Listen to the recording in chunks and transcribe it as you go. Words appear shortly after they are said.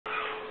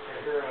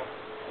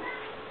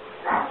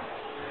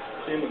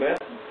in the bed?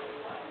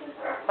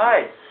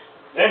 Hi.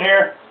 In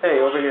here. Hey,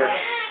 over here.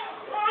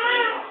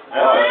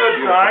 That's a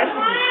good sign.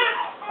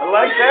 I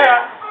like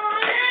that.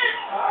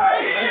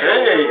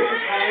 Hey.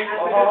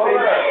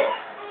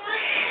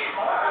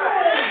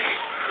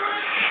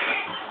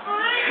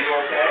 You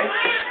okay?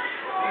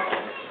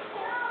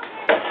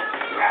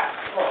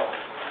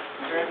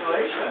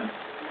 Congratulations.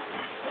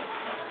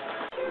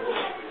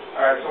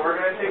 Alright, so we're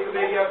going to take the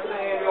baby up to the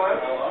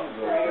ambulance.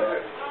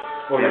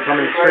 Oh, you're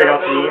coming straight out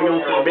to the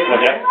ambulance with the baby?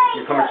 What's that?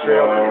 You're coming straight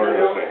out to the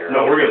ambulance?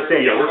 No, we're going to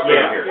stay here. We're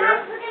staying here.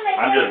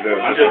 I'm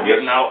just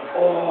getting out.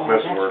 Oh,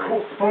 that's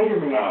cool.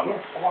 Spider-Man.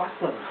 That's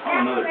awesome.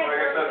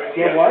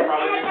 Yeah, what?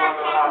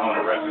 I'm going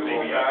to wrap the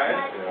baby up.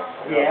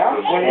 Yeah?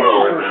 What is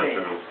your birthday?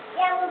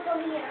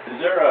 Is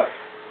there a...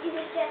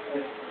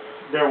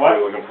 There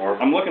what? looking for?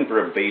 I'm looking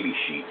for a baby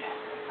sheet.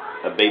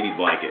 A baby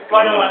blanket.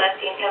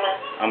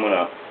 I'm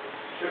gonna...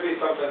 Should be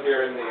something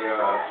here in the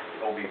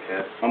OB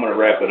kit. I'm gonna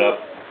wrap it up.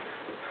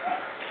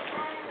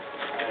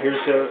 Here's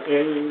a...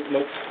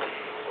 nope.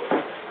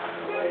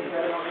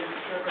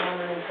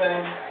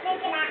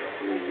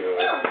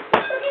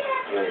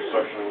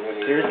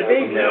 Here's the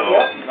baby.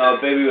 No,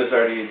 baby was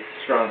already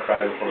strong cry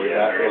before we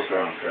got here.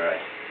 Strong cry.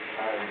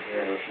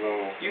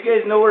 You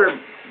guys know where a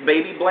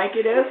baby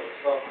blanket is?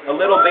 A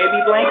little baby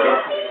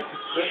blanket?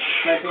 This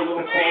might be a little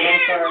cold. I'm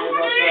sorry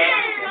about that.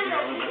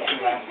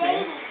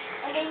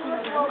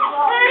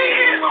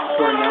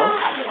 Cornell?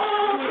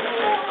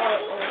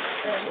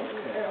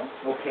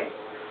 Okay.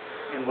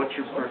 And what's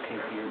your birthday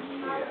here?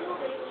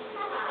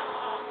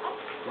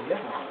 Yeah,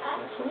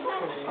 that's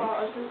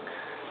okay.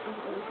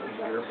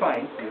 You're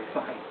fine. You're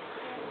fine.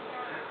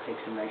 Take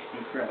some nice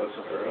deep breaths.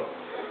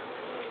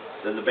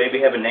 Does the baby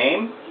have a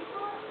name?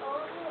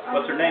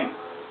 What's her name?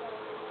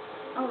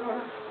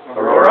 Aurora.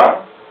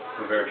 Aurora?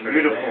 Very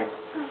beautiful.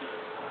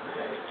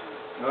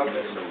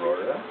 Miss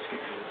Aurora.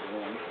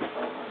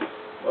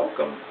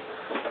 Welcome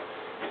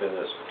to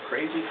this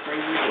crazy,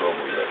 crazy world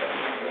we live in.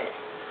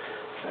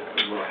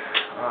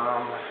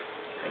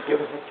 Thank you.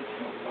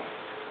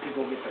 You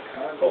go get the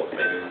card. Both,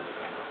 baby.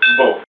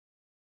 Both.